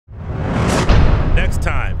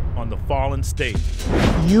Next time on The Fallen State.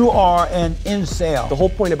 You are an incel. The whole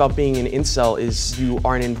point about being an incel is you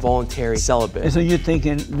are an involuntary celibate. And so you're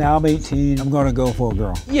thinking, now I'm 18, I'm gonna go for a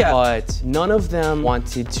girl. Yeah, but none of them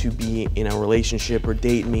wanted to be in a relationship or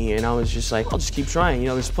date me, and I was just like, I'll just keep trying. You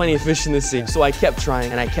know, there's plenty of fish in the sea. So I kept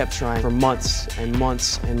trying, and I kept trying for months and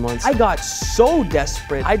months and months. I got so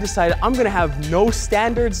desperate, I decided I'm gonna have no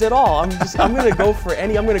standards at all. I'm gonna go for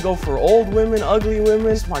I'm gonna go for old women, ugly women.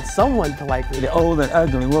 I just want someone to like me. The old and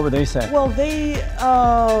ugly, what would they say? Well, they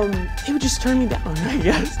would just turn me down, I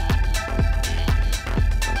guess.